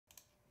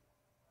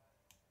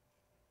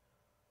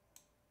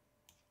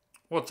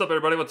What's up,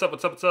 everybody? What's up?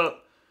 What's up? What's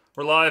up?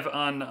 We're live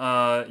on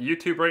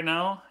YouTube right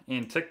now,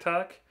 and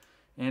TikTok,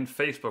 and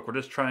Facebook. We're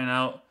just trying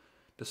out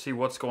to see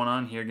what's going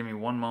on here. Give me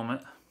one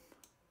moment.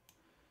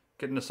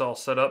 Getting this all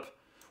set up.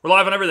 We're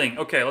live on everything.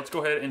 Okay, let's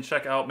go ahead and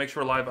check out. Make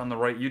sure we're live on the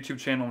right YouTube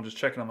channel. I'm just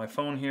checking on my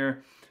phone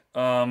here.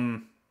 Let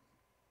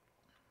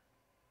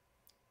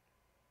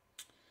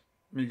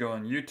me go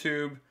on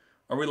YouTube.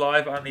 Are we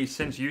live on the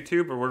Cinch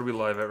YouTube, or where are we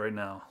live at right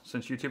now?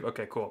 Cinch YouTube?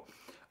 Okay, cool.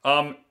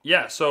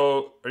 Yeah,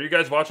 so are you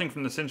guys watching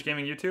from the Cinch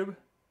Gaming YouTube?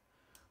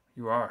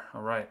 You are,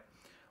 all right.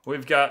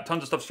 We've got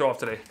tons of stuff to show off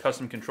today.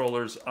 Custom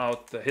controllers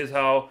out the his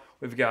how.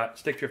 We've got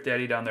Stick Drift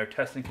Daddy down there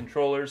testing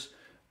controllers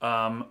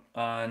on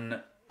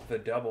the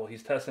double.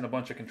 He's testing a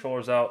bunch of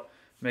controllers out,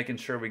 making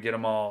sure we get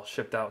them all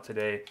shipped out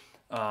today.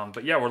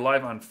 But yeah, we're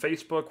live on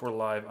Facebook. We're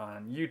live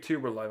on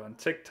YouTube. We're live on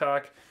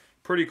TikTok.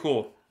 Pretty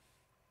cool.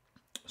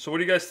 So what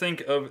do you guys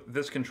think of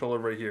this controller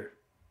right here?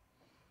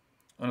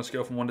 On a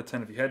scale from 1 to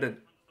 10, if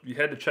you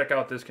had to check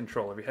out this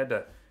controller,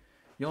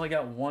 you only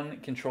got one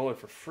controller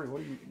for free.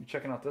 What are you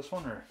checking out this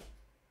one, or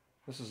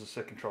this is a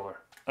sick controller?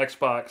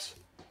 Xbox,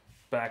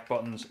 back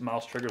buttons,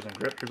 mouse triggers, and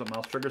grip. Here's what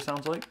mouse trigger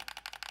sounds like.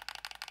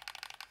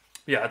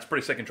 Yeah, it's a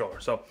pretty sick controller.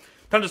 So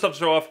tons of stuff to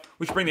show off.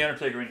 We should bring the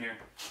Undertaker in here.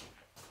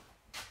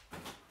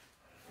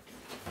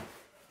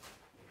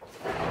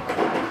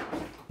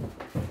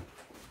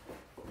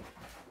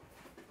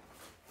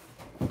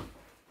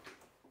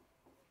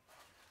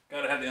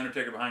 Gotta have the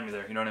Undertaker behind me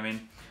there, you know what I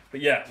mean? But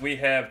yeah, we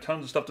have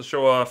tons of stuff to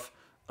show off.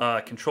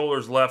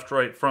 Controllers left,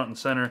 right, front, and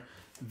center.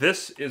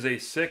 This is a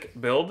sick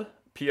build,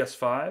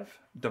 PS5,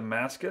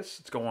 Damascus.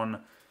 It's going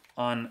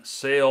on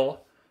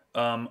sale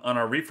on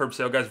our refurb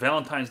sale. Guys,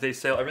 Valentines Day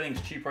Sale.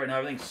 Everything's cheap right now.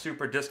 Everything's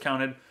super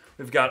discounted.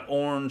 We've got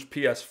orange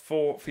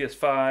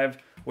PS5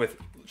 with,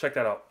 check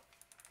that out,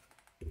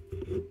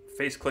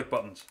 face click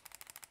buttons.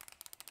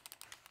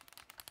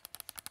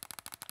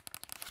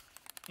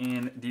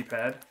 And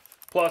D-pad.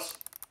 Plus,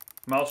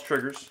 mouse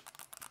triggers,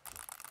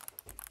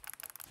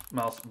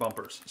 mouse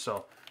bumpers.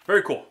 So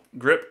very cool.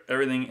 Grip,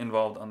 everything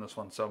involved on this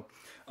one. So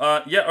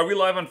yeah, are we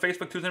live on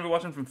Facebook? Tuesday, if you're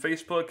watching from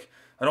Facebook.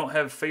 I don't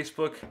have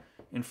Facebook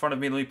in front of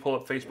me. Let me pull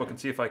up Facebook and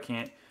see if I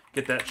can't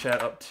get that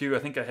chat up too. I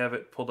think I have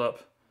it pulled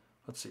up.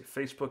 Let's see,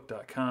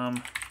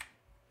 facebook.com.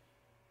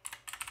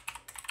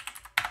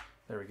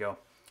 There we go.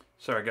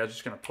 Sorry guys,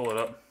 just gonna pull it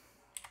up.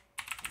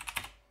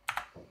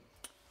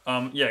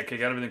 Yeah, okay,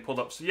 got everything pulled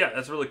up. So yeah,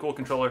 that's a really cool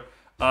controller.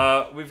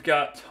 We've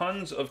got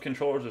tons of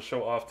controllers to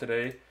show off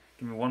today.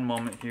 Give me one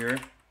moment here.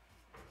 Let's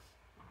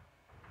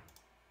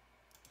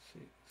see,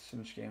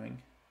 Cinch Gaming.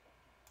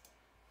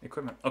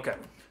 Equipment. Okay.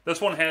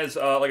 This one has,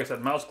 like I said,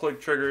 mouse click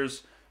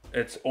triggers.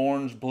 It's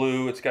orange,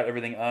 blue. It's got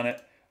everything on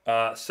it.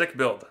 Sick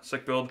build.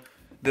 Sick build.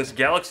 This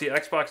Galaxy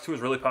Xbox 2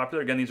 is really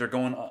popular. Again, these are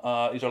going,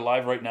 these are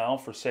live right now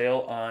for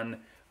sale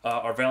on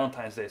our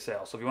Valentine's Day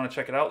sale. So if you want to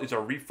check it out, these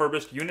are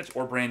refurbished units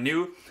or brand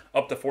new,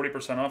 up to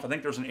 40% off. I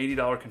think there's an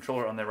 $80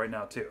 controller on there right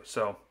now too.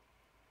 So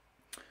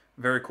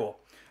very cool.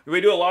 We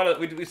do a lot of,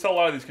 we sell a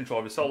lot of these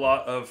controllers. We sell a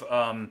lot of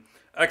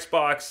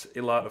Xbox,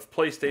 a lot of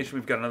PlayStation.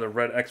 We've got another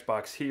red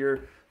Xbox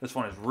here. This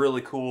one is really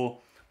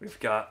cool. We've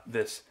got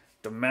this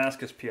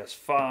Damascus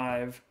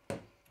PS5.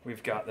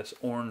 We've got this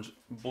orange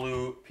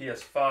blue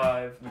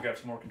PS5. We've got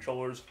some more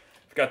controllers.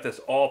 We've got this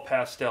all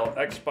pastel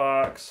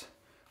Xbox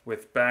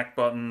with back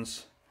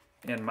buttons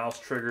and mouse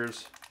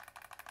triggers.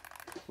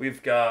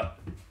 We've got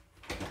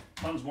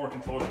tons more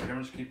controllers. We're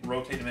gonna just keep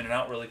rotating them in and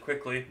out really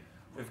quickly.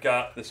 We've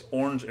got this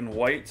orange and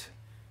white,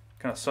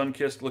 kind of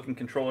sun-kissed looking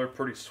controller,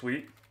 pretty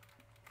sweet.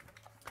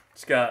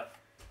 It's got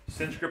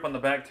cinch grip on the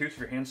back too, so if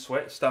your hands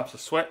sweat, it stops the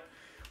sweat.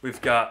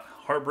 We've got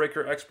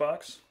Heartbreaker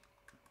Xbox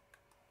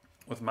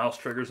with mouse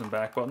triggers and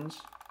back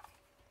buttons.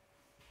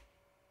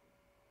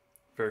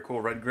 Very cool,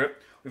 red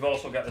grip. We've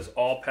also got this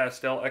all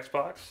pastel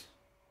Xbox.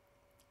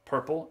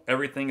 Purple,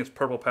 everything is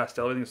purple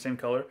pastel, everything the same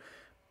color.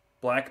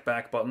 Black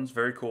back buttons,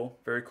 very cool,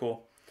 very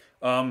cool.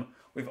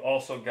 We've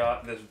also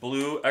got this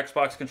blue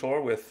Xbox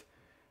controller with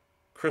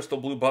crystal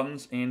blue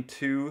buttons and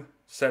 2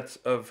 sets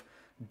of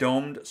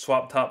domed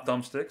swap top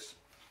thumbsticks.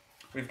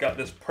 We've got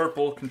this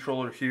purple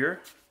controller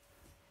here.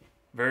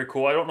 Very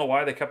cool. I don't know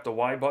why they kept the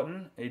Y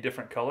button a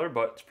different color,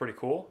 but it's pretty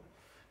cool.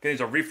 Okay,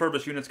 these are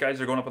refurbished units, guys.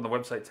 They're going up on the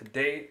website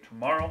today,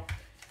 tomorrow.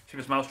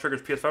 Cheapest mouse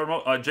triggers, PS5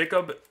 remote.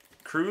 Jacob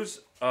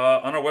Cruz,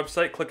 on our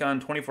website, click on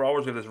 24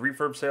 hours. We have this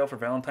refurb sale for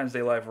Valentine's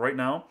Day Live right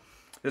now.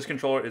 This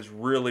controller is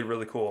really,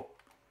 really cool.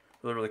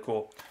 Really, really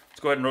cool. Let's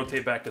go ahead and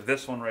rotate back to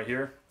this one right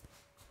here.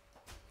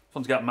 This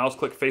one's got mouse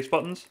click face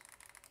buttons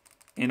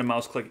and a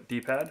mouse click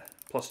D-pad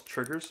plus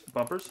triggers,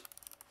 bumpers.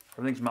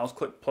 Everything's mouse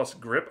click plus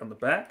grip on the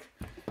back.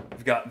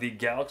 We've got the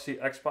Galaxy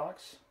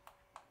Xbox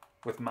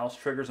with mouse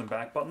triggers and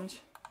back buttons.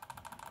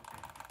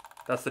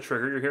 That's the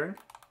trigger you're hearing.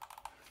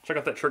 Check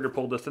out that trigger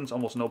pull distance,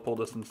 almost no pull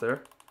distance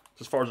there.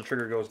 As far as the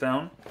trigger goes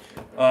down.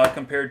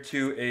 Compared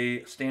to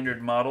a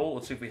standard model,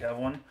 let's see if we have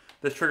one.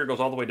 This trigger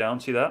goes all the way down,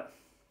 see that?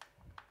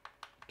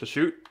 To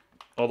shoot,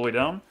 all the way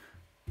down.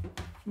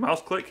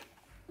 Mouse click,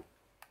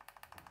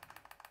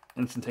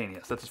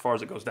 instantaneous. That's as far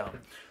as it goes down.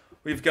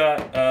 We've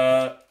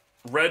got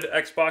red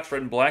Xbox,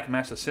 red and black,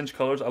 match the cinch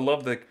colors. I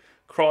love the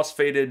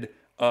cross-faded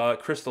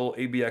crystal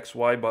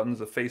ABXY buttons,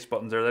 the face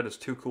buttons there. That is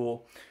too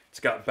cool. It's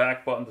got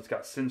back buttons. It's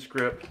got cinch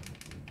grip.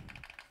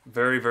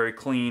 Very, very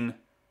clean.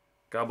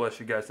 God bless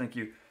you guys. Thank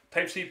you.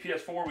 Type-C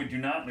PS4, we do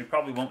not, and we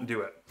probably won't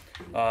do it.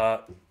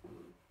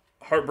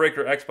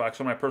 Heartbreaker Xbox,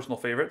 one of my personal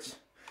favorites.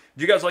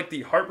 Do you guys like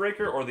the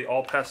Heartbreaker or the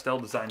all pastel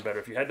design better?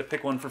 If you had to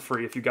pick one for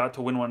free, if you got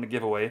to win one to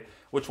give away,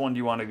 which one do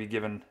you want to be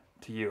given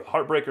to you?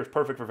 Heartbreaker is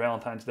perfect for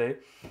Valentine's Day.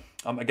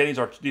 Again,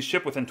 these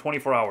ship within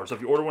 24 hours. So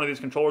if you order one of these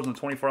controllers in the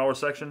 24-hour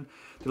section,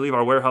 they leave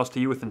our warehouse to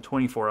you within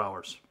 24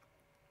 hours.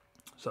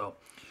 So,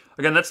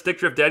 again, that's Stick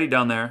Drift Daddy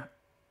down there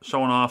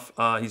showing off.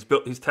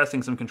 He's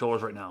testing some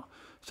controllers right now.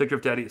 Stick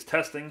Drift Daddy is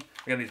testing.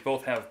 Again, these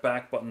both have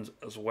back buttons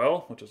as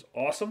well, which is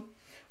awesome.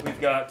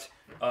 We've got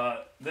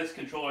this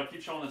controller. I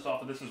keep showing this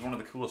off, but this is one of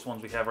the coolest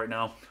ones we have right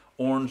now.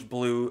 Orange,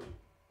 blue,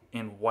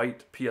 and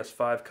white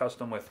PS5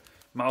 custom with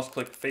mouse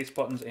click face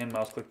buttons and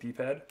mouse click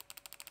D-pad.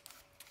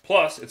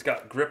 Plus, it's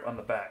got grip on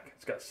the back.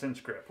 It's got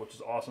cinch grip, which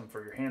is awesome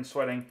for your hands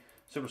sweating.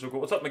 Super, super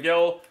cool. What's up,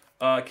 Miguel?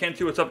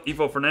 Ken2, what's up?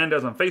 Evo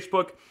Fernandez on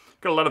Facebook.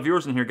 Got a lot of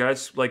viewers in here,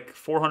 guys. Like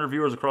 400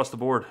 viewers across the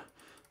board.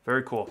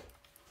 Very cool.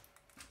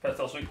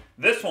 Pastel Sweet.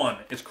 This one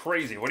is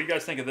crazy. What do you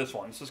guys think of this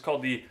one? This is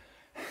called the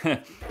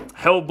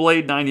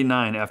Hellblade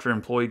 99 after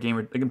employee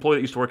that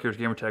used to work here as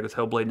gamertag was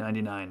Hellblade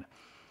 99.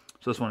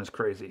 So this one is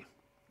crazy.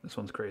 This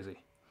one's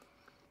crazy.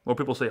 More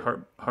people say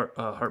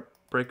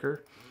Heartbreaker.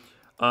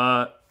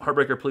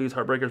 Heartbreaker, please.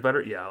 Heartbreaker's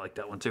better. Yeah, I like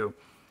that one too.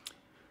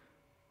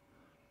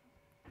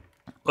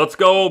 Let's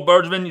go,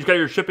 Bargeman. You got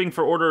your shipping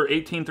for order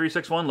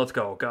 18361. Let's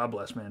go. God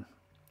bless, man.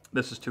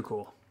 This is too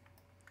cool.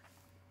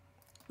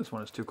 This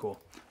one is too cool.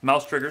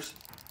 Mouse triggers.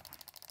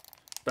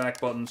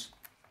 Back buttons.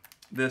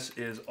 This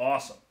is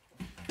awesome.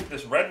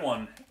 This red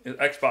one,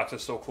 Xbox,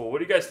 is so cool. What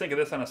do you guys think of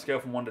this on a scale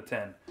from 1 to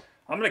 10?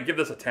 I'm going to give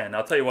this a 10.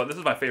 I'll tell you what, this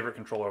is my favorite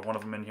controller, one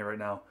of them in here right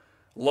now.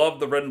 Love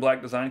the red and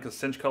black design because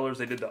cinch colors,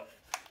 they did the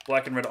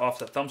black and red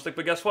offset thumbstick.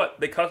 But guess what?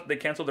 They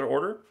canceled their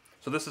order.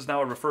 So this is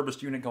now a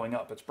refurbished unit going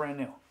up. It's brand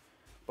new.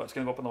 But it's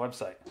going to go up on the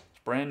website. It's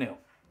brand new.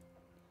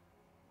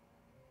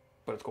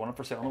 But it's going up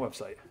for sale on the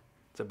website.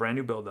 It's a brand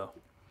new build, though.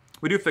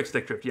 We do fix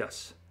stick drift,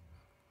 yes.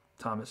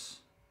 Thomas.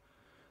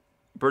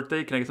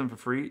 Birthday, can I get some for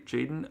free?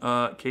 Jaden,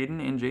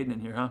 Caden and Jaden in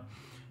here,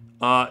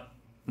 huh?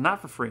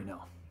 Not for free,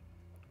 no.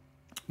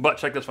 But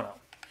check this one out.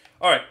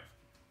 All right.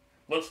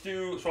 Let's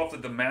show off the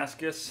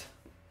Damascus.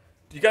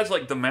 Do you guys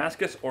like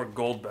Damascus or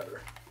gold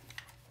better?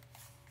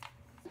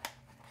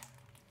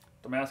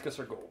 Damascus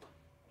or gold?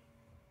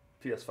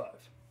 PS5.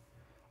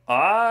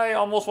 I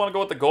almost want to go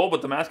with the gold,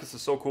 but Damascus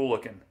is so cool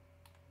looking.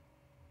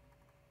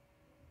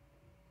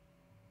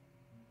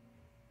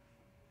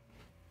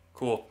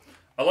 Cool.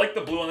 I like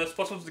the blue on this.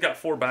 Plus, it's got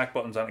 4 back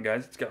buttons on it,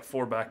 guys. It's got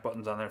 4 back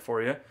buttons on there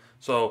for you.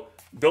 So,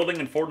 building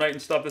in Fortnite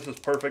and stuff, this is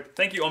perfect.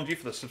 Thank you, OMG,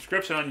 for the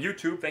subscription on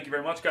YouTube. Thank you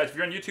very much, guys. If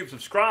you're on YouTube,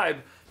 subscribe.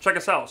 Check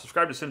us out.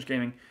 Subscribe to Cinch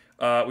Gaming.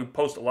 We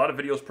post a lot of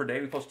videos per day.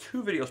 We post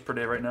 2 videos per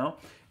day right now.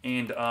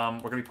 And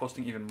we're going to be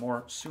posting even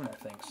more soon, I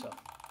think. So,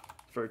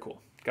 it's very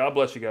cool. God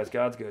bless you guys.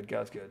 God's good.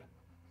 God's good.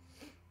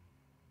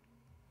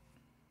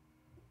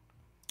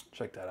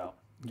 Check that out.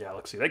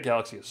 Galaxy. That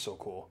Galaxy is so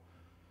cool.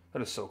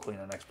 That is so clean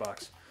on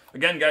Xbox.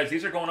 Again, guys,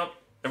 these are going up.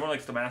 Everyone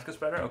likes Damascus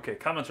better? Okay,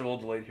 comments are a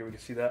little delayed here. We can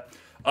see that.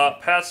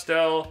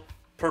 Pastel,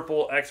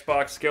 purple,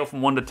 Xbox, scale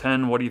from 1 to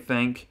 10. What do you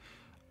think?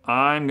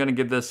 I'm going to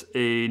give this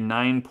a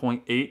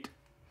 9.8.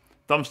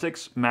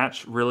 Thumbsticks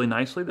match really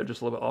nicely. They're just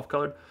a little bit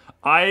off-colored.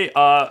 I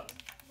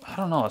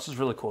don't know. This is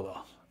really cool,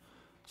 though.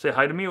 Say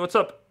hi to me. What's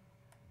up?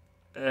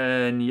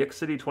 Nick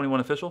City 21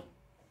 official.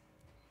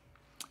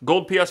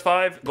 Gold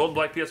PS5, gold and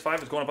black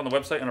PS5 is going up on the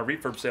website on a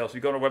refurb sale. So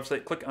you go to our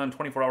website, click on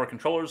 24-hour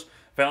controllers.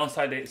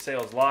 Valentine's Day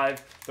Sale is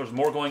live. There's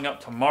more going up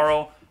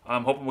tomorrow.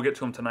 I'm hoping we'll get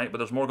to them tonight, but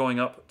there's more going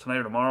up tonight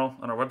or tomorrow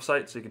on our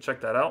website, so you can check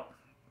that out.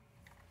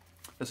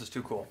 This is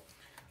too cool.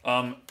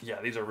 Yeah,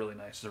 these are really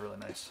nice. These are really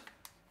nice.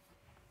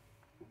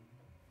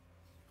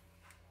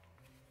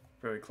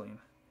 Very clean.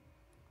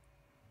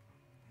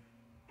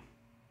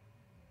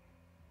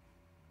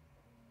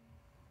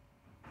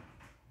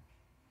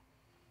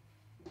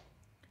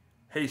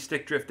 Hey,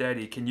 Stick Drift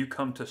Daddy, can you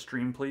come to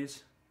stream,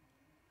 please?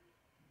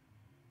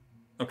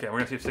 Okay, we're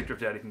going to see if Stick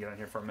Drift Daddy can get on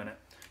here for a minute.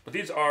 But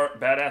these are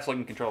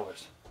badass-looking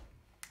controllers.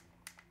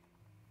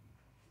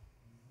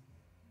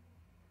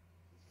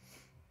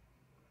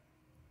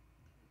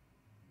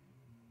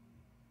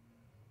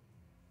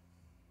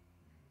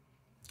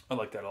 I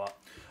like that a lot.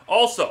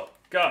 Also,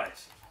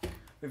 guys,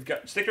 we've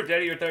got Stick Drift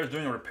Daddy right there is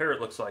doing a repair, it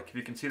looks like. If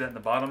you can see that in the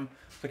bottom,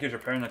 looks like he's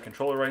repairing the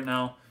controller right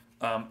now.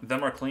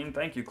 Them are clean.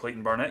 Thank you,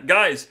 Clayton Barnett.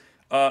 Guys,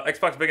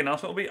 Xbox big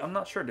announcement will be? I'm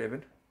not sure,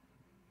 David.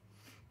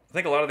 I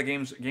think a lot of the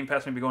Game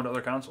Pass may be going to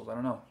other consoles. I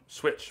don't know.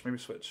 Switch. Maybe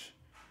Switch.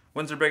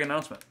 When's their big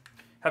announcement?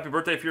 Happy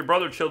birthday for your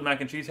brother, Chilled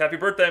Mac and Cheese. Happy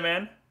birthday,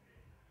 man.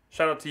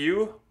 Shout out to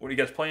you. What are you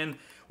guys playing?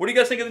 What do you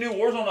guys think of the new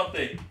Warzone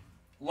update?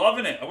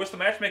 Loving it. I wish the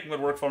matchmaking would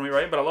work for me,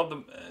 right? But I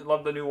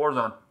love the new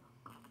Warzone.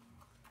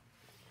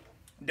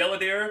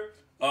 Deladier,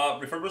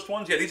 refurbished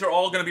ones. Yeah, these are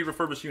all going to be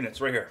refurbished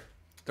units right here.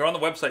 They're on the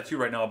website too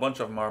right now. A bunch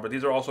of them are, but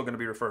these are also going to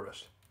be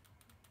refurbished.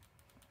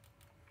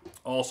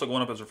 Also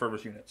going up as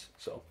refurbished units.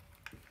 So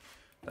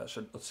that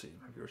should, let's see,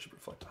 my viewer should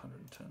reflect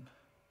 110.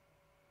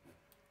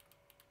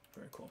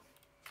 Very cool.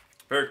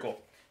 Very cool.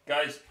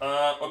 Guys,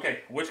 okay,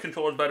 which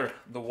controller is better?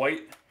 The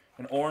white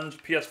and orange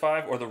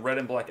PS5 or the red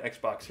and black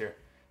Xbox here?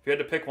 If you had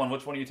to pick one,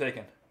 which one are you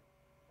taking?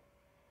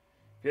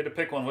 If you had to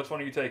pick one, which one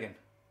are you taking?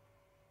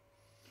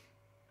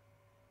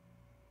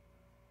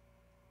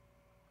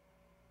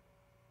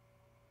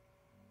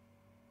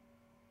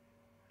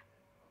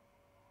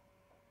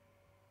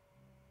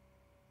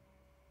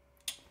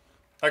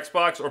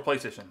 Xbox or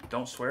PlayStation?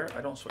 Don't swear.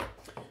 I don't swear.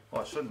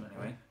 Well, I shouldn't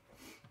anyway.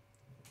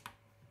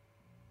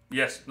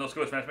 Yes, no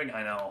skill matchmaking.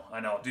 I know.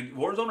 Dude,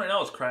 Warzone right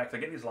now is cracked. I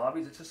get in these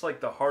lobbies. It's just like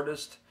the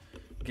hardest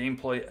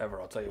gameplay ever.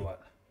 I'll tell you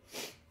what.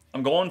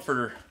 I'm going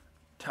for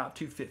top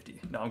 250.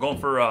 No, I'm going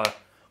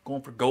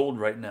for gold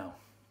right now.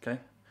 Okay,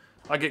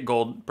 I'll get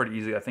gold pretty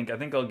easy. I think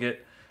I'll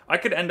get. I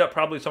could end up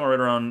probably somewhere right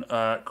around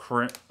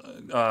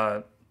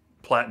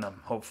platinum.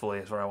 Hopefully,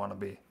 is where I want to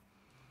be.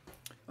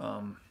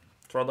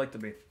 That's where I'd like to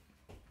be.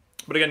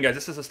 But again, guys,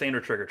 this is a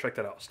standard trigger. Check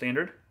that out.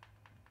 Standard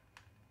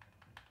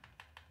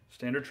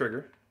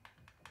trigger.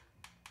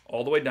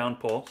 All the way down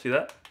pull. See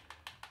that?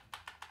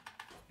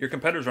 Your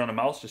competitors are on a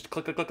mouse. Just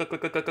click, click, click, click,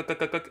 click, click, click, click,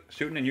 click, click,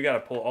 shooting, and you got to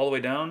pull all the way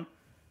down.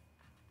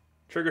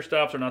 Trigger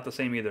stops are not the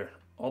same either.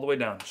 All the way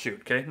down.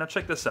 Shoot, okay? Now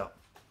check this out.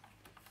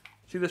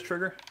 See this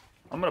trigger?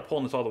 I'm going to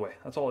pull this all the way.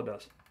 That's all it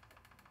does.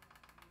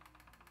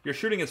 You're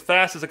shooting as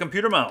fast as a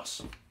computer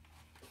mouse.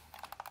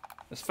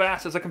 As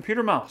fast as a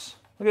computer mouse.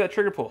 Look at that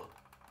trigger pull.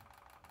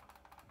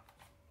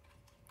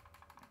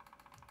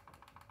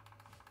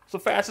 It's the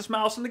fastest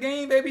mouse in the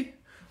game, baby.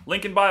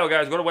 Link in bio,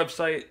 guys. Go to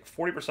website.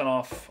 40%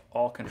 off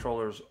all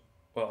controllers.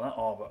 Well, not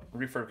all, but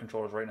refurb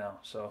controllers right now.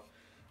 So,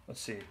 let's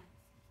see.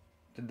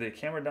 Did the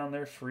camera down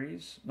there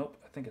freeze? Nope.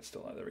 I think it's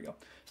still on. There we go.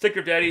 Stick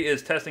Drift Daddy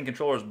is testing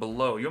controllers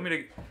below. You want me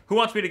to? Who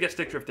wants me to get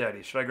Stick Drift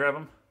Daddy? Should I grab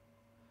him?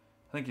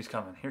 I think he's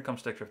coming. Here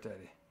comes Stick Drift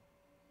Daddy.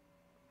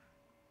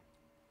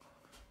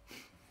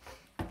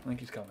 I think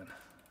he's coming.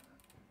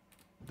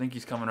 I think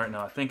he's coming right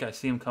now. I think I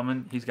see him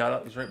coming. He's got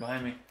up. He's right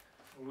behind me.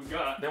 What we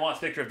got? They want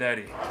Stick Drift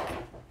Daddy.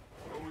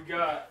 What we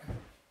got?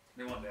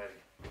 They want Daddy.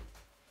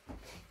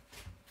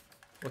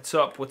 What's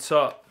up? What's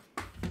up?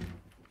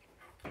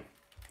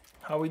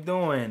 How we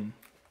doing?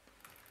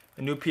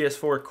 A new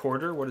PS4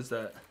 quarter? What is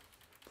that?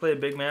 Play a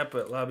big map,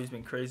 but lobby's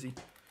been crazy.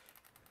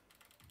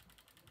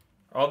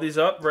 Are all these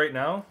up right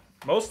now?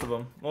 Most of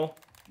them. Well,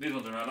 these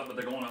ones are not up, but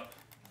they're going up.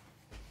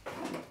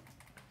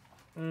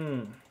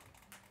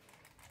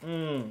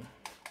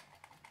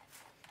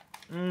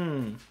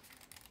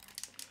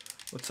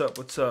 What's up?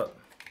 What's up?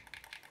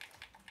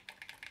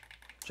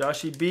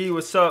 Joshy B,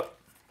 what's up?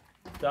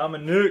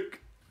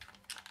 Dominic.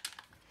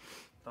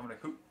 Dominic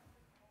who?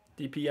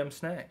 DPM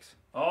Snacks.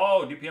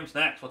 Oh, DPM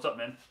Snacks. What's up,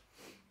 man?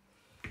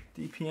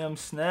 DPM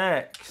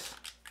Snacks.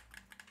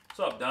 What's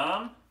up,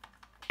 Dom?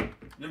 You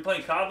been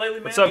playing COD lately,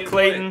 man? What's up,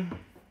 Clayton?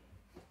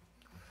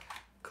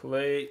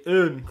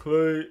 Clayton.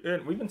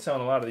 We've been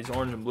selling a lot of these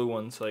orange and blue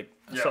ones. Like,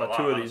 I saw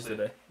two of these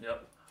today.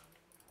 Yep.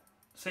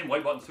 Same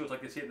white buttons, too. It's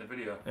like they see it in the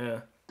video. Yeah.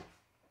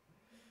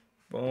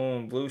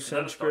 Boom. Blue Is that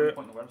a cinch starting grip.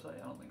 point on the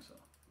website? I don't think so.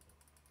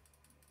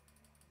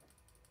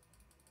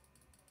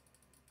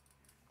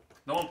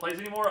 No one plays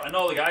anymore? I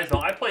know the guys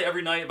don't. I play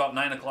every night about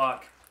 9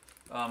 o'clock.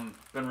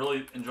 Been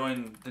really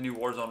enjoying the new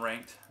Warzone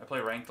Ranked. I play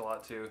Ranked a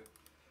lot, too.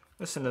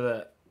 Listen to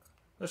that.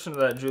 Listen to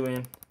that,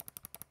 Julian.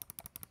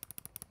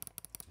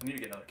 I need to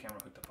get another camera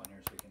hooked up on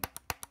here so we can...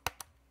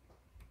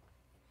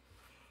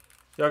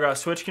 Y'all got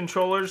Switch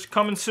controllers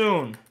coming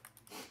soon.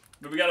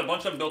 But we got a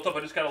bunch of them built up. I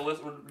just got to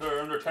list.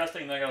 They're under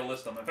testing, and I got to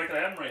list them. In fact, I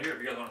have them right here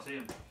if you guys want to see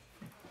them.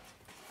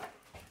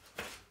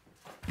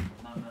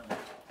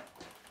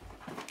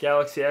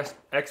 Galaxy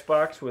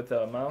Xbox with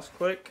a mouse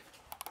click.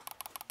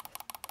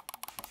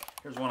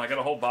 Here's one. I got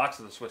a whole box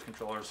of the Switch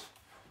controllers.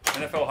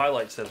 NFL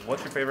Highlight says,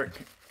 what's your favorite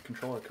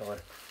controller color?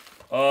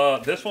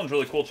 This one's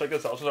really cool. Check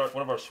this out. This is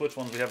one of our Switch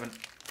ones we haven't.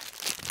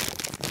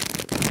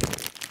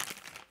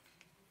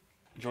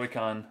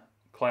 Joy-Con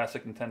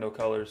classic Nintendo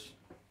colors.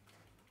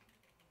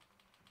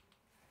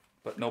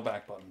 But no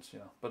back buttons, you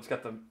know. But it's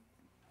got the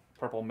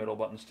purple middle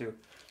buttons too.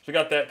 So we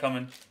got that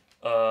coming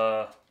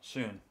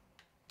soon.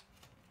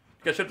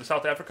 You guys ship to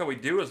South Africa? We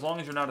do, as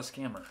long as you're not a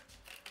scammer.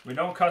 We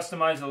don't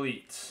customize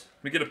elites.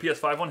 We get a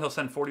PS5 one, he'll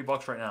send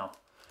 $40 right now.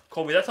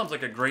 Colby, that sounds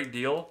like a great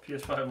deal.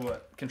 PS5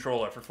 what?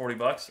 Controller for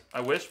 $40. I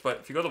wish, but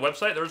if you go to the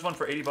website, there's one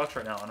for $80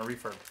 right now on a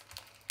refurb.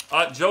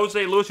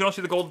 Jose Lewis, you don't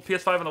see the gold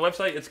PS5 on the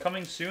website? It's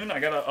coming soon. I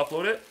gotta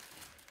upload it,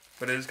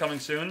 but it is coming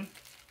soon.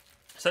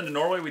 Send to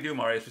Norway, we do,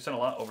 Marius. We send a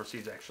lot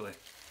overseas, actually.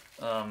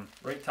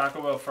 Rate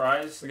Taco Bell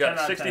fries. We got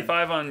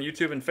 65 on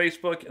YouTube and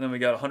Facebook, and then we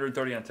got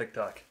 130 on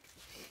TikTok.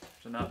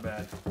 So not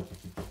bad.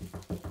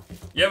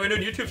 Yeah, we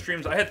doing YouTube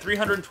streams. I had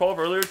 312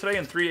 earlier today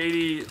and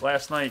 380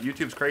 last night.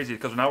 YouTube's crazy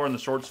because now we're in the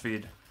shorts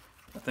feed,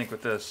 I think,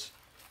 with this.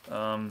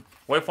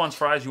 Wife wants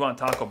fries, you want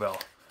Taco Bell.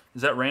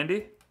 Is that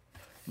Randy?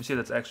 Let me see if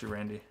that's actually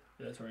Randy.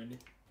 Yeah, that's Randy.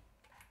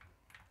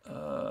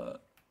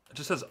 It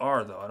just says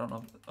R though. I don't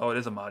know. Oh, it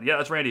is a mod. Yeah,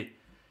 that's Randy.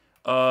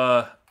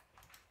 Yeah,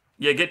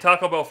 get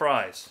Taco Bell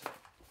fries.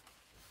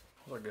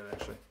 Those are good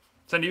actually.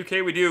 Send to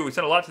UK, we do. We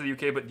send a lot to the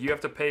UK, but you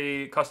have to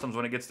pay customs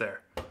when it gets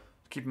there.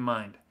 Keep in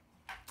mind.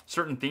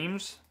 Certain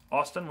themes.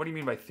 Austin, what do you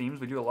mean by themes?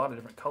 We do a lot of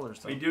different colors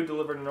though. We do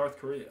deliver to North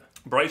Korea.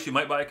 Bryce, you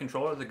might buy a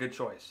controller. That's a good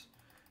choice.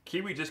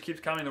 Kiwi just keeps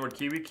commenting the word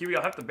Kiwi. Kiwi,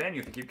 I'll have to ban you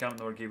if you keep commenting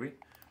the word Kiwi.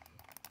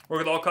 Work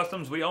with all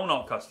customs. We own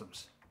all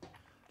customs.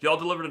 Do y'all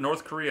deliver to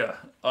North Korea?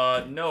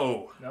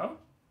 No. No?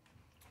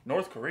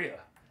 North Korea?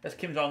 That's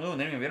Kim Jong-un.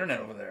 They don't even have internet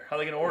over there. How are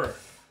they going to order?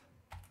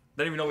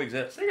 They don't even know we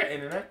exist. They got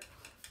internet.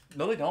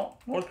 No, they don't.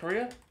 North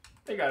Korea?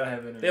 They gotta have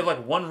internet. They have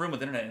like one room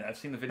with internet in it. I've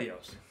seen the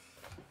videos.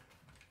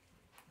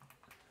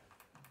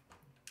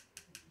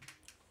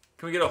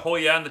 Can we get a oh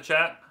yeah in the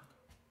chat?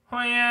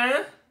 Oh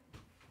yeah?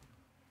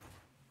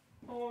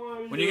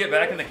 When you get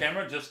back in the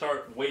camera, just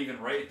start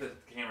waving right at the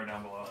camera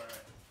down below.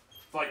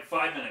 For like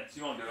 5 minutes.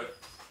 You won't do it.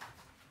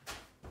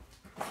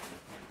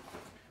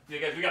 Yeah,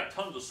 guys, we got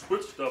tons of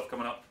Switch stuff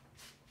coming up.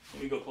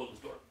 Let me go close this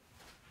door.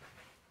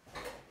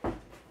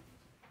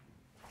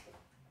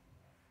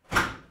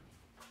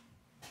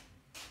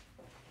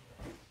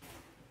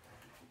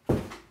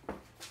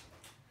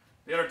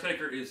 The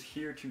Undertaker is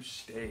here to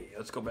stay.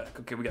 Let's go back.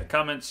 Okay, we got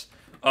comments.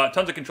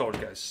 Tons of controllers,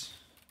 guys.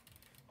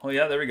 Oh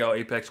yeah, there we go.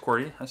 Apex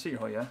QWERTY. I see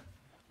your oh yeah.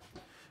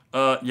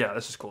 Yeah,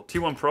 this is cool.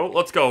 T1 Pro.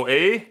 Let's go.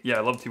 Yeah,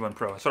 I love T1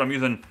 Pro. That's what I'm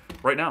using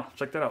right now.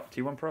 Check that out.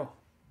 T1 Pro.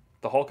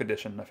 The Hulk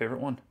edition. My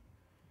favorite one.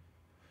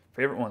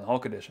 Favorite one, the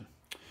Hulk edition.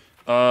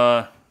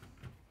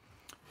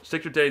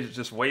 Sticker Days is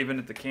just waving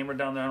at the camera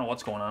down there. I don't know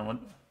what's going on.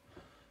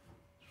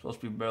 Supposed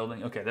to be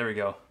building. Okay, there we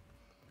go.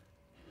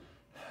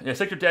 Yeah,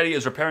 Stick Drift Daddy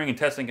is repairing and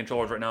testing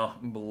controllers right now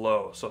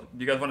below. So,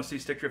 do you guys want to see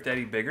Stick Drift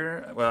Daddy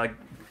bigger? Well,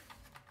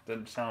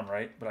 doesn't sound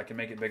right, but I can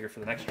make it bigger for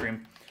the next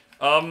stream.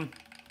 Can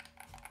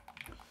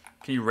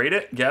you rate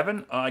it,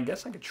 Gavin? I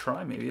guess I could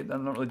try maybe.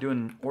 I'm not really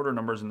doing order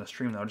numbers in the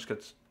stream though. Just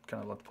gets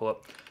kind of left to pull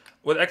up.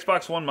 With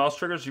Xbox One mouse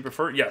triggers, you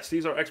prefer? Yes,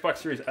 these are Xbox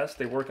Series S.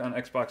 They work on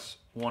Xbox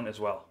One as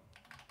well,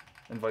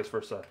 and vice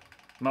versa.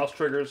 Mouse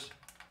triggers,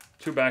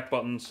 2 back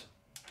buttons.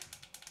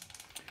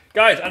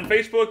 Guys, on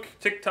Facebook,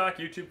 TikTok,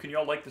 YouTube, can you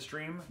all like the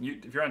stream?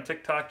 If you're on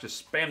TikTok,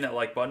 just spam that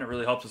like button. It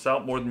really helps us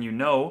out more than you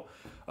know.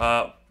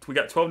 We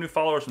got 12 new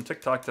followers from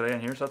TikTok today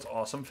on here, so that's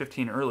awesome.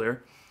 15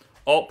 earlier.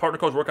 All partner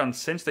codes work on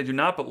Cinch. They do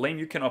not, but Lane,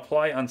 you can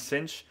apply on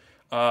Cinch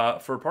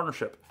for a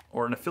partnership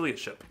or an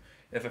affiliateship.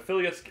 If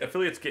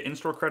affiliates get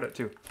in-store credit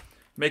too.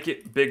 Make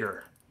it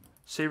bigger.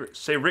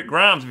 Say Rick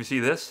Grimes if you see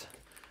this.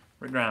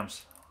 Rick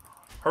Grimes.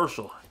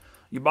 Herschel.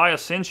 You buy a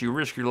Cinch, you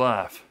risk your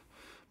life.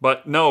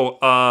 But no,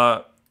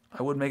 I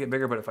would make it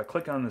bigger, but if I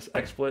click on this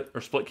XSplit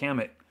or Split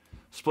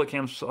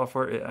Cam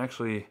software, it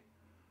actually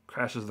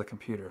crashes the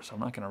computer, so I'm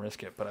not going to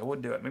risk it, but I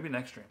would do it. Maybe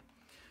next stream.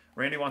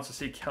 Randy wants to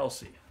see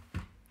Kelsey.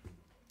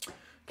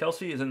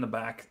 Kelsey is in the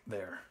back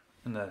there,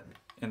 in the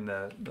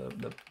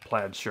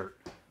plaid shirt.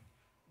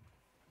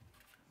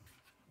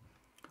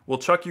 We'll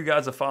chuck you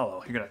guys a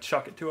follow. You're going to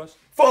chuck it to us?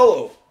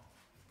 Follow!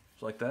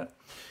 Just like that.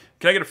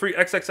 Can I get a free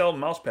XXL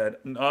mouse pad?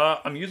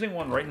 I'm using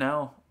one right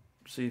now.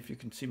 See if you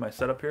can see my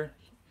setup here.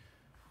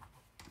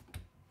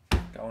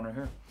 Got one right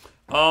here.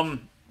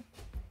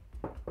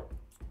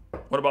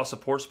 What about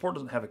support? Support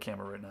doesn't have a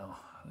camera right now.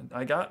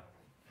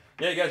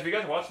 Yeah, guys, if you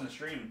guys are watching the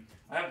stream,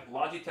 I have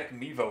Logitech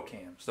Mevo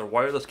cams. They're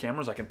wireless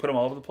cameras. I can put them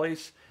all over the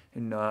place,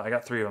 and I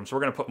got 3 of them. So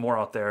we're going to put more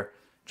out there.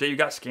 Jay, you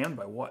got scammed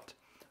by what?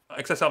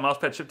 XSL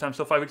mousepad ship time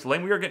still 5 weeks.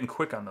 Lane, we are getting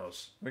quick on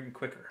those. We're getting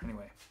quicker.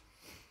 Anyway.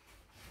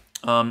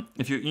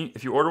 If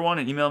you order one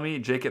and email me,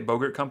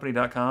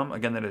 jake@bogertcompany.com.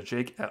 Again, that is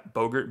Jake at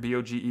Bogert,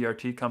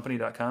 B-O-G-E-R-T,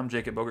 company.com.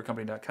 Jake at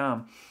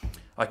bogertcompany.com.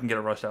 I can get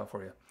it rushed out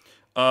for you.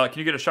 Can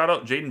you get a shout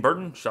out, Jaden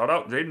Burden? Shout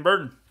out, Jaden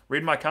Burden.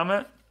 Read my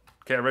comment.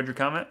 Okay, I read your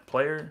comment.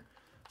 Player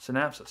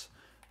Synapsis.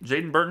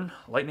 Jaden Burton,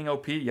 Lightning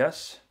OP,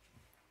 yes.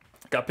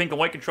 Got pink and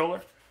white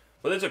controller.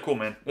 But this is a cool,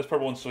 man. This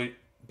purple one's sweet.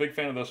 Big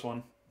fan of this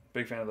one.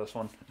 Big fan of this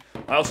one.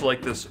 I also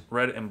like this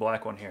red and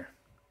black one here.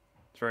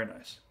 It's very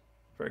nice.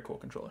 Very cool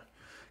controller.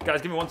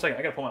 Guys, give me 1 second.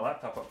 I gotta pull my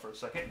laptop up for a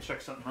second and check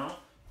something out.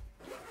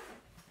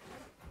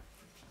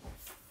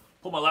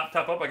 Pull my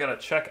laptop up. I gotta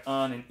check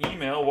on an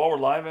email while we're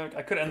live.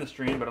 I could end the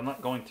stream, but I'm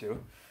not going to.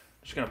 I'm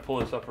just gonna pull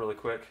this up really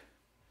quick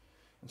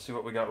and see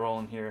what we got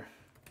rolling here.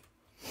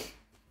 Just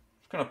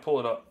gonna pull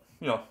it up,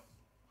 you know,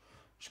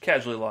 just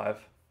casually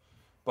live.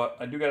 But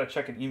I do gotta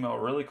check an email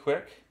really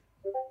quick.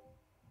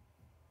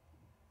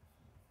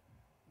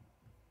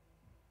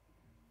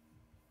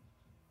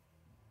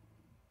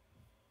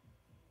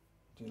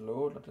 Dear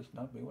Lord, let this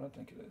not be what I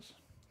think it is.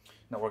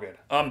 No, we're good.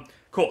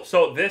 Cool.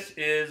 So this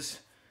is,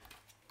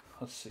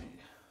 let's see.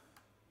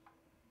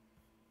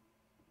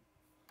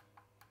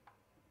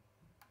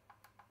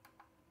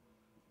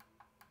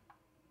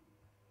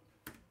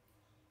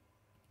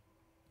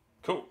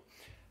 Cool.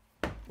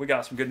 We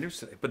got some good news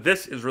today. But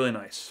this is really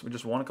nice. We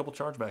just won a couple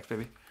chargebacks,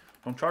 baby.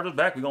 Don't charge us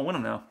back. We're going to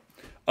win them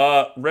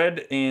now.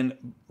 Red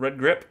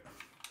grip.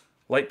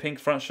 Light pink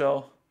front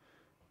shell.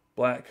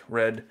 Black,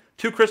 red.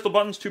 2 crystal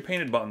buttons, 2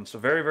 painted buttons. So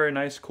very, very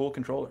nice, cool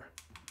controller.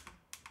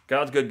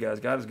 God's good, guys.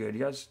 God is good.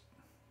 You guys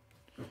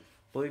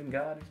believe in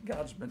God?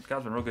 God's been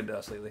real good to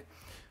us lately.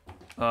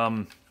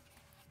 Even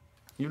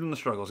in the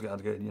struggles,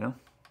 God's good, you know?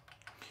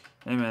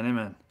 Amen,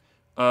 amen.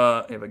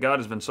 Yeah, but God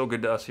has been so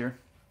good to us here.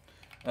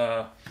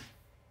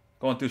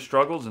 Going through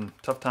struggles and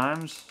tough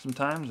times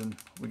sometimes, and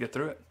we get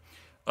through it.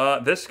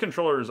 This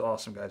controller is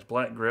awesome, guys.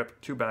 Black grip,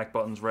 2 back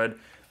buttons, red.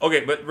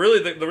 Okay, but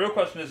really the real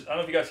question is, I don't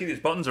know if you guys see these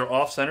buttons are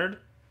off-centered,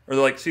 or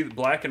they're like, see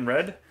black and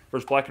red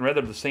versus black and red.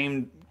 They're the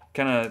same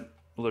kind of,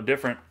 well, they're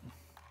different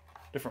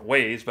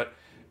ways. But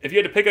if you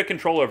had to pick a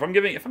controller,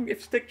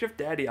 if Stick Drift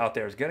Daddy out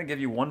there is gonna give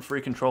you one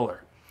free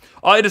controller.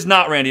 It is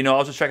not, Randy. No, I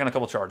was just checking a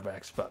couple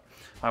chargebacks, but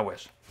I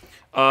wish.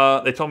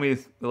 They told me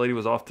the lady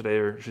was off today,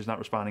 or she's not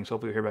responding, so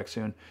hopefully we'll hear back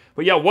soon.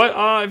 But yeah,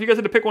 if you guys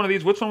had to pick one of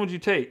these, which one would you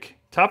take?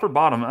 Top or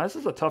bottom? This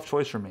is a tough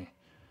choice for me.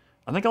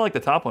 I think I like the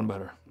top one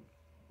better.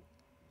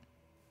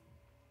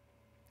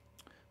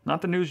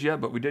 Not the news yet,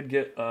 but we didn't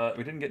get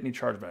any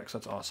chargebacks.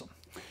 That's awesome.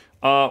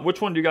 Which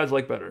one do you guys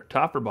like better?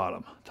 Top or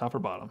bottom? Top or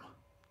bottom?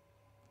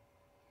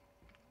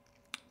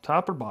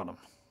 Top or bottom?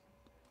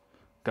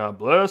 God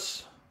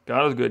bless.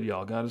 God is good,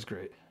 y'all. God is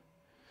great.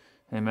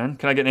 Amen.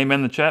 Can I get an amen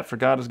in the chat for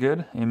God is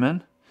good?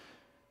 Amen.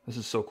 This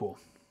is so cool.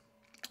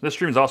 This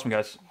stream is awesome,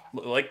 guys.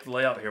 Like the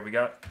layout here. We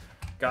got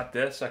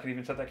this. I can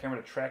even set that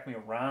camera to track me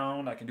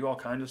around. I can do all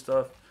kinds of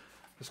stuff.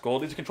 This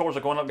gold. These controllers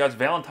are going up, guys.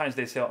 Valentine's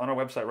Day sale on our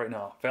website right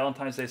now.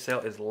 Valentine's Day sale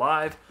is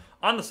live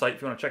on the site.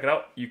 If you want to check it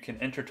out, you can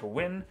enter to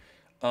win.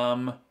 I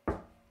mean,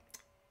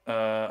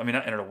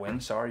 not enter to win.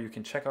 Sorry. You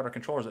can check out our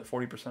controllers at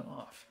 40%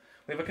 off.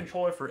 We have a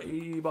controller for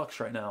 $80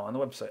 right now on the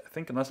website. I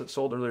think, unless it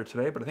sold earlier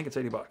today, but I think it's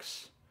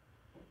 $80.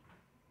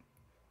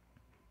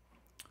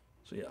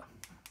 So yeah,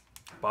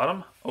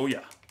 bottom. Oh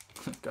yeah,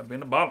 gotta be in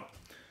the bottom.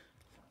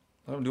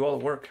 Let them do all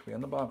the work. Be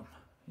on the bottom,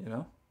 you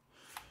know.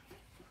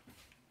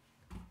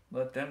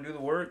 Let them do the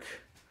work.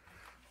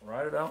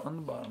 Ride it out on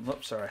the bottom.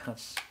 Oops, sorry,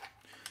 that's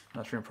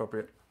not stream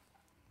appropriate.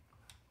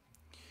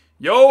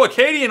 Yo,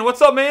 Acadian,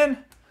 what's up,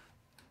 man?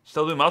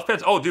 Still doing mouse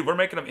pads? Oh, dude, we're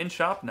making them in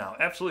shop now.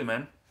 Absolutely,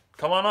 man.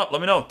 Come on up.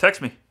 Let me know.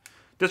 Text me.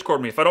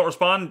 Discord me. If I don't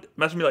respond,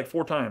 message me like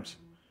 4 times.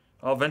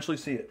 I'll eventually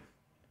see it.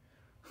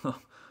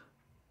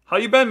 How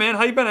you been, man?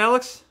 How you been,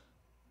 Alex?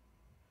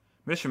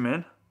 Miss you,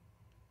 man.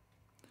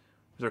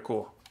 These are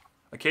cool.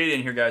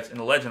 Acadian here, guys, and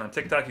the legend on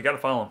TikTok. You got to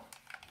follow him.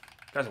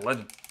 Guy's a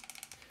legend.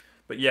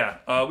 But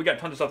yeah, we got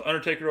tons of stuff.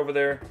 Undertaker over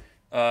there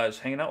is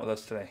hanging out with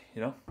us today,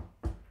 you know.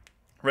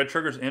 Red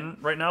Trigger's in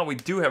right now. We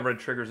do have Red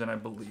Triggers in, I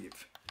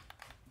believe.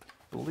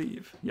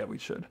 Yeah, we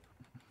should.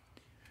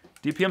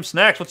 DPM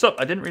Snacks, what's up?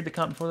 I didn't read the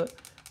comment for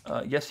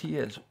that. Yes, he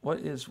is. What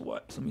is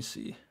what? Let me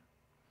see.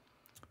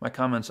 My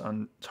comments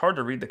on, it's hard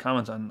to read the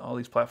comments on all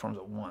these platforms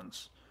at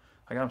once.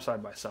 I got them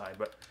side by side,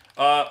 but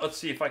let's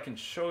see if I can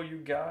show you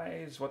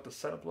guys what the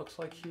setup looks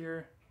like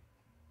here.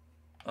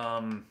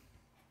 Yeah,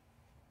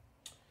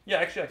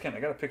 actually I can.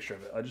 I got a picture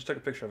of it. I just took a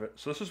picture of it.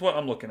 So this is what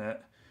I'm looking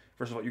at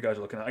versus what you guys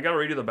are looking at. I got to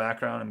redo the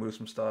background and move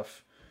some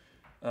stuff.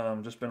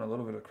 Just been a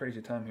little bit of a crazy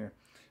time here.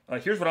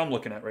 Here's what I'm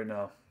looking at right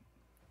now.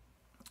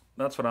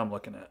 That's what I'm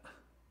looking at.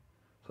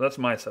 So that's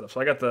my setup. So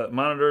I got the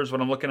monitors,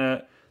 what I'm looking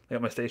at. I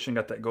got my station,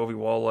 got that Govee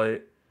wall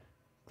light.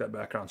 That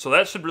background. So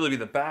that should really be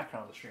the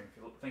background of the stream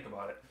if you think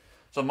about it.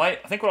 So I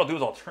think what I'll do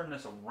is I'll turn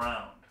this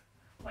around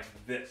like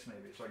this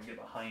maybe so I can get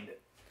behind it.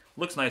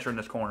 Looks nicer in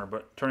this corner,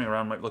 but turning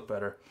around might look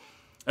better.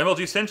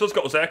 MLG Cinch, let's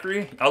go.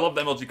 Zachary, I love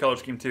the MLG color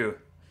scheme too.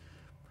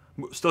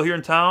 Still here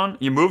in town?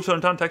 You moved to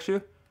in town, text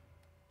you?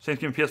 Same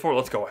scheme PS4,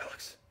 let's go,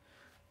 Alex.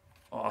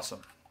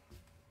 Awesome.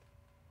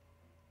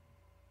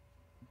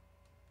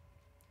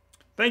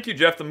 Thank you,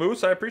 Jeff the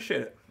Moose, I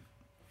appreciate it.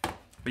 But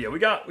yeah, we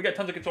got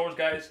tons of controllers,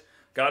 guys.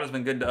 God has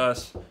been good to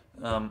us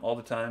all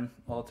the time.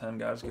 All the time,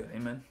 God is good.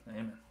 Amen.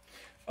 Amen.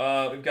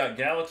 We've got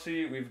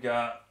Galaxy. We've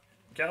got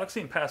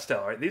Galaxy and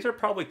Pastel. Right? These are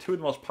probably 2 of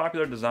the most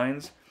popular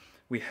designs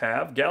we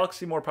have.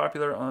 Galaxy more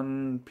popular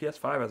on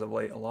PS5 as of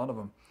late. A lot of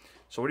them.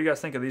 So what do you guys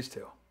think of these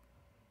 2?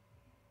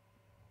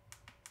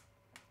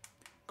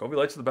 Govee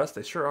lights are the best.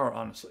 They sure are,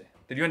 honestly.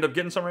 Did you end up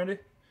getting some, Randy?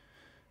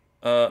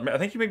 I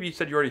think you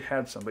said you already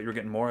had some, but you were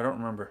getting more. I don't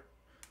remember.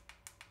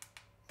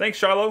 Thanks,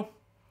 Shiloh.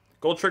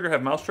 Gold Trigger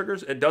have mouse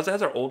triggers. It does. It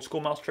has our old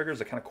school mouse triggers,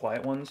 the kind of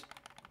quiet ones.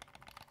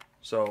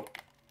 So,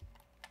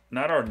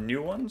 not our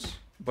new ones,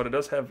 but it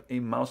does have a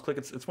mouse click.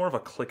 It's more of a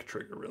click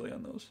trigger, really,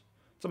 on those.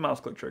 It's a mouse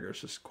click trigger.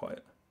 It's just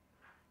quiet.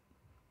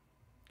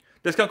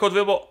 Discount codes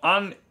available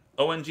on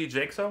ONG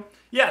Jakso.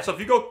 Yeah, so if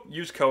you go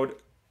use code,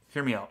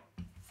 hear me out.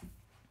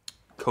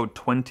 Code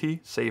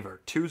 20SAVER.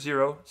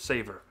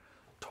 20SAVER.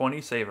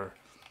 20SAVER.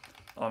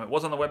 It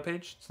was on the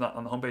webpage. It's not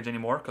on the homepage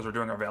anymore because we're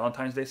doing our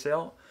Valentine's Day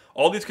sale.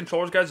 All these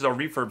controllers, guys, is our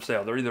refurb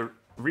sale. They're either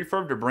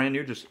refurbed or brand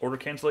new, just order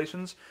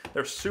cancellations.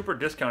 They're super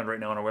discounted right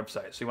now on our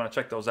website, so you want to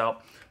check those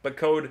out. But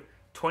code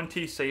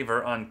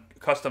 20SAVER on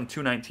custom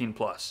 219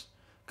 plus.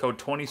 Code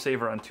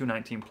 20SAVER on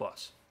 219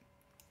 plus.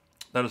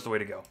 That is the way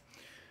to go.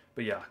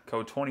 But yeah,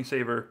 code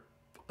 20SAVER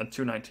on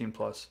 219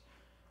 plus.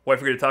 Why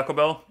forget Taco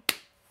Bell?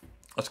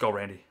 Let's go,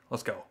 Randy.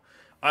 Let's go.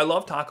 I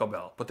love Taco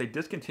Bell, but they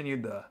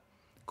discontinued the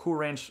Cool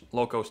Ranch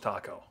Locos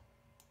Taco.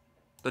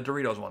 The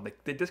Doritos one.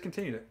 They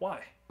discontinued it.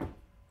 Why?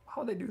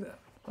 How would they do that?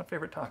 My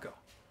favorite taco.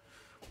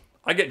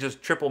 I get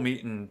just triple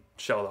meat and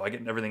shell, though. I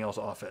get everything else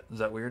off it. Is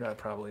that weird? That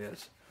probably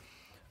is.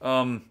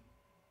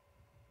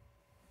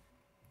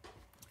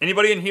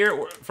 Anybody in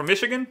here from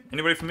Michigan?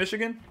 Anybody from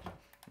Michigan?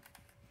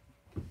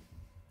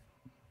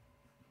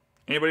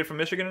 Anybody from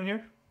Michigan in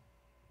here?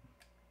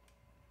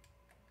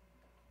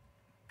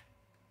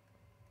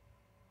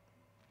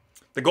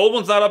 The gold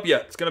one's not up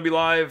yet. It's going to be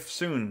live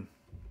soon.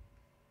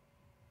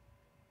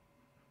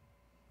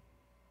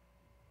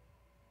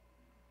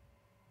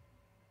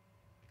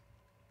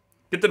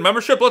 Get the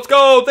membership. Let's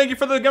go. Thank you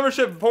for the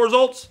membership. Poor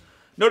results.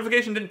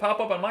 Notification didn't pop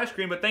up on my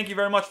screen, but thank you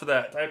very much for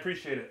that. I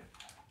appreciate it.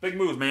 Big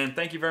move, man.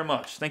 Thank you very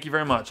much. Thank you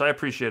very much. I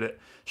appreciate it.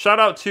 Shout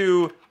out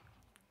to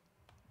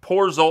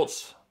Poor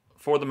Results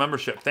for the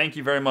membership. Thank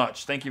you very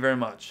much. Thank you very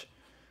much.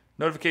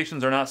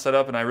 Notifications are not set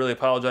up, and I really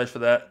apologize for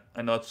that.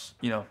 I know it's,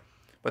 you know,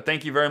 but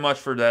thank you very much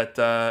for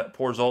that,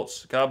 Poor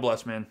Results. God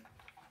bless, man.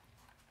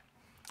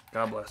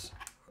 God bless.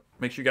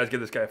 Make sure you guys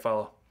give this guy a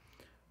follow.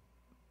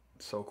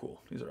 It's so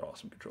cool. These are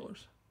awesome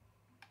controllers.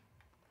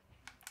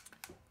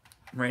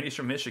 Randy's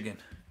from Michigan.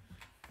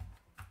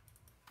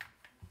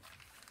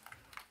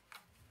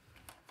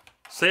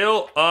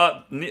 Sale,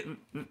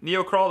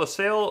 Neocrawl, the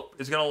sale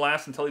is going to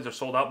last until these are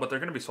sold out, but they're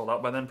going to be sold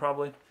out by then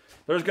probably.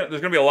 There's going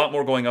to be a lot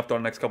more going up though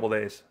in the next couple of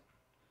days.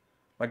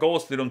 My goal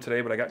is to do them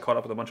today, but I got caught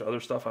up with a bunch of other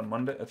stuff on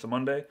Monday. It's a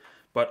Monday,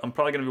 but I'm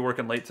probably going to be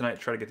working late tonight to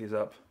try to get these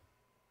up.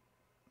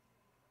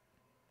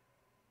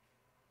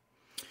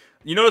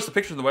 You notice the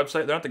pictures on the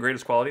website, they're not the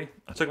greatest quality.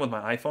 I took them with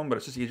my iPhone, but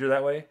it's just easier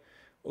that way.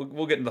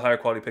 We'll get into higher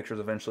quality pictures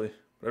eventually,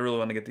 but I really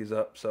want to get these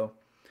up. So,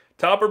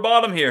 top or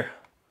bottom here?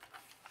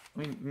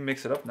 Let me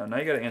mix it up now. Now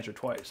you got to answer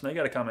twice. Now you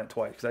got to comment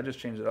twice because I just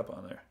changed it up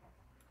on there.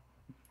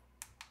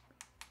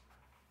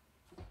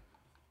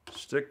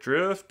 Stick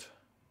Drift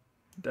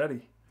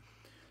Daddy.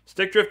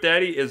 Stick Drift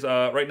Daddy is,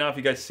 right now if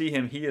you guys see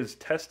him, he is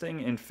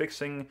testing and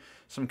fixing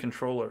some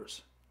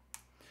controllers.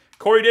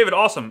 Corey David,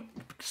 awesome.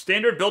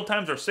 Standard build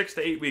times are 6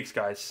 to 8 weeks,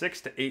 guys.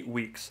 6 to 8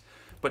 weeks.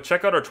 But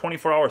check out our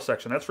 24-hour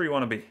section. That's where you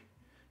want to be.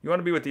 You want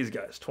to be with these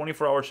guys.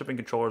 24-hour shipping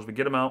controllers. We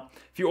get them out.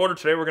 If you order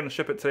today, we're going to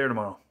ship it today or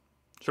tomorrow.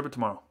 Ship it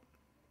tomorrow.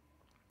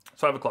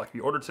 It's 5 o'clock. If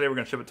you order today, we're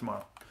going to ship it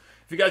tomorrow.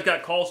 If you guys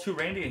got calls to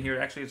Randy in here,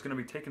 actually, it's going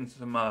to be taking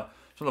some of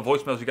the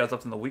voicemails you guys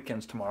left on the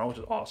weekends tomorrow, which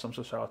is awesome.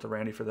 So shout out to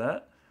Randy for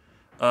that.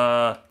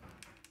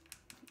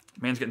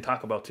 Man's getting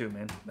Taco Bell too,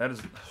 man. That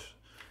is.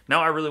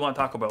 Now I really want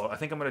Taco Bell. I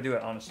think I'm going to do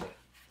it, honestly.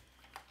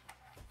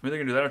 I'm either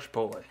going to do that or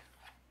Chipotle.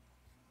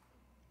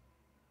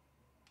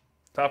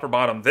 Top or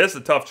bottom? This is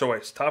a tough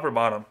choice. Top or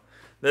bottom?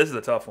 This is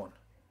a tough one.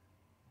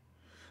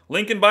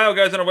 Link in bio,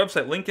 guys, on our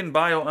website. Link in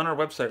bio on our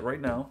website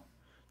right now.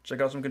 Check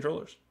out some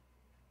controllers.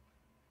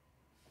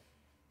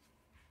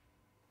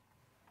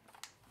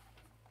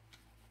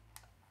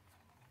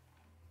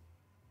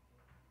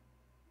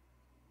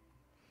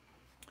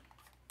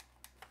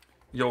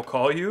 You'll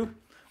call you.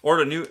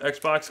 Order a new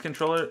Xbox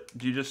controller.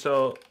 Do you just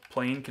sell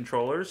plain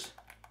controllers?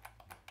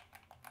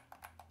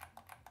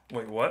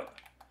 Wait, what?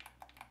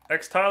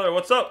 X Tyler,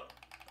 what's up?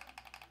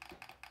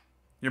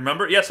 You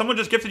remember? Yeah, someone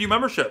just gifted you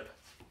membership.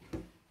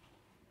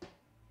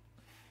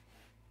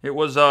 It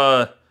was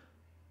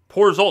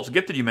Poor Results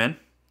gifted you, man.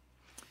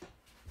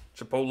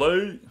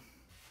 Chipotle.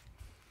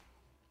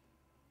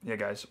 Yeah,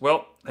 guys.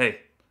 Well, hey.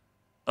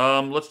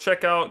 Let's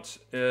check out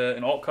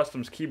an Alt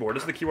Customs keyboard.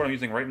 This is the keyboard I'm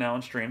using right now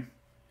on stream.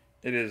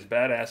 It is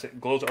badass. It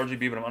glows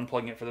RGB, but I'm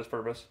unplugging it for this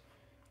purpose.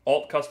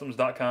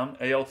 altcustoms.com.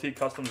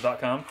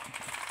 altcustoms.com.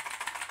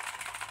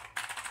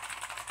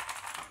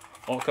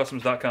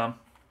 altcustoms.com.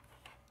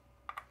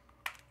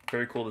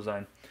 Very cool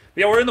design.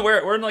 But yeah,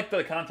 we're in like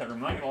the content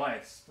room. I'm not gonna lie,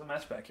 it's a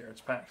mess back here. It's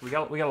packed. We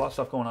got a lot of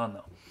stuff going on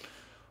though.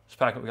 It's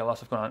packed. We got a lot of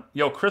stuff going on.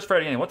 Yo, Chris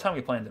Friday, what time are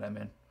we playing today,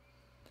 man?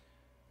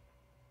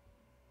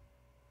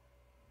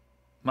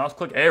 Mouse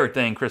click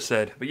everything, Chris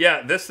said. But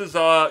yeah, this is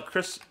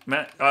Chris,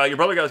 Matt. Your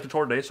brother got his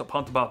controller today, so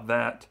pumped about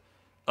that.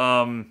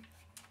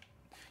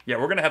 Yeah,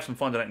 we're gonna have some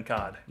fun tonight in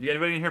COD.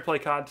 Anybody in here play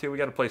COD too? We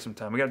got to play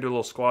sometime. We got to do a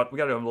little squad. We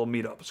got to do a little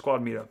meetup, a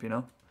squad meetup. You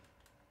know,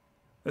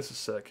 this is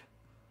sick.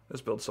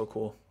 This build's so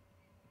cool.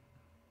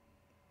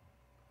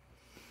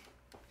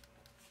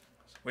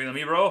 Waiting on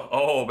me, bro?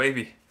 Oh,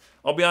 baby.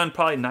 I'll be on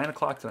probably 9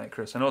 o'clock tonight,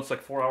 Chris. I know it's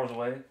like 4 hours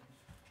away,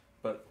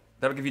 but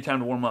that'll give you time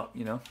to warm up,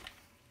 you know?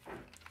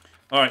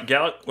 All right,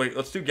 wait,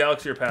 let's do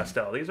Galaxy or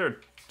Pastel. These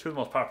are two of the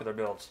most popular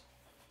builds.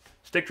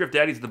 Stick Drift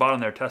Daddy's at the bottom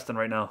there, testing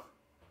right now.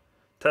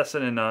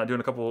 Testing and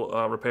doing a couple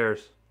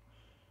repairs.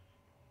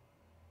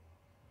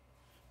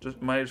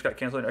 Just got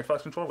canceled on your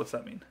Xbox controller? What's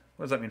that mean?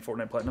 What does that mean,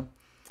 Fortnite Platinum?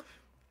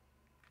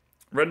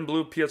 Red and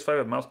blue PS5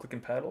 have mouse click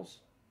and paddles.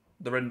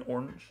 The red and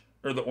orange,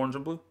 or the orange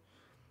and blue.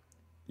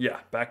 Yeah,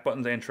 back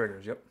buttons and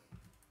triggers, yep.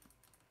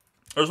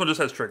 This one just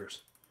has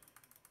triggers.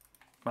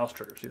 Mouse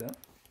trigger, see that?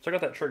 Check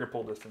out that trigger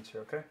pull distance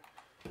here, okay?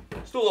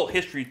 Let's do a little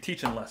history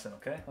teaching lesson,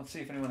 okay? Let's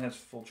see if anyone has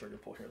full trigger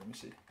pull here. Let me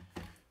see.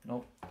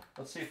 Nope.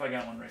 Let's see if I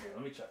got one right here.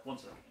 Let me check. 1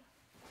 second.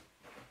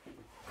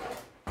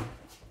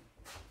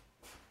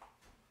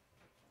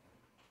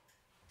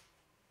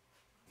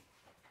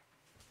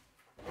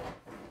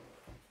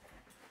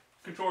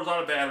 Controller's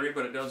out of battery,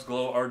 but it does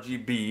glow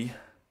RGB.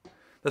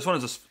 This one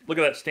is a, look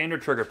at that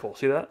standard trigger pull.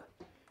 See that?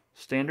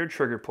 Standard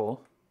trigger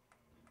pull.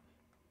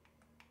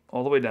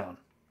 All the way down.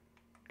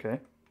 Okay.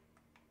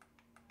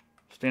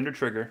 Standard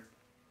trigger.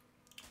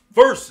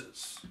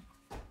 Versus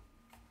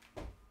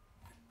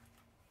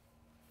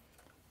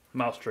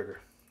mouse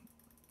trigger.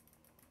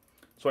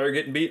 That's why you're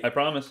getting beat, I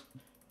promise.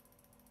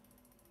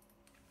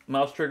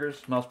 Mouse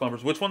triggers, mouse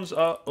bumpers. Which one's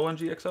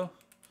OMG XO?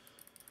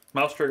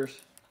 Mouse triggers.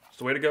 It's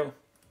the way to go.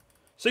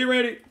 See you,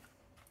 Randy.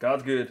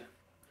 God's good.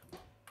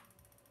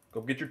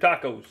 Go get your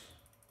tacos.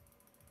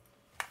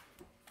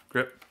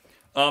 Grip.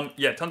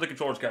 Yeah, tons of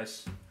controllers,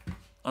 guys.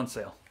 On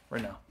sale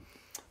right now.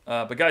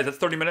 But guys, that's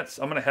 30 minutes.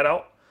 I'm going to head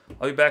out.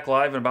 I'll be back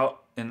live in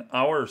about an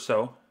hour or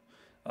so.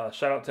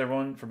 Shout out to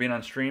everyone for being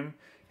on stream.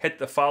 Hit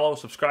the follow,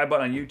 subscribe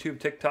button on YouTube,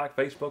 TikTok,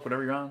 Facebook,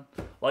 whatever you're on.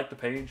 Like the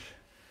page.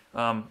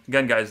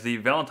 Again, guys, the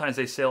Valentine's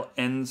Day sale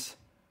ends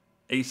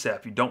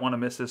ASAP. You don't want to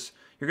miss this.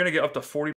 You're going to get up to 40%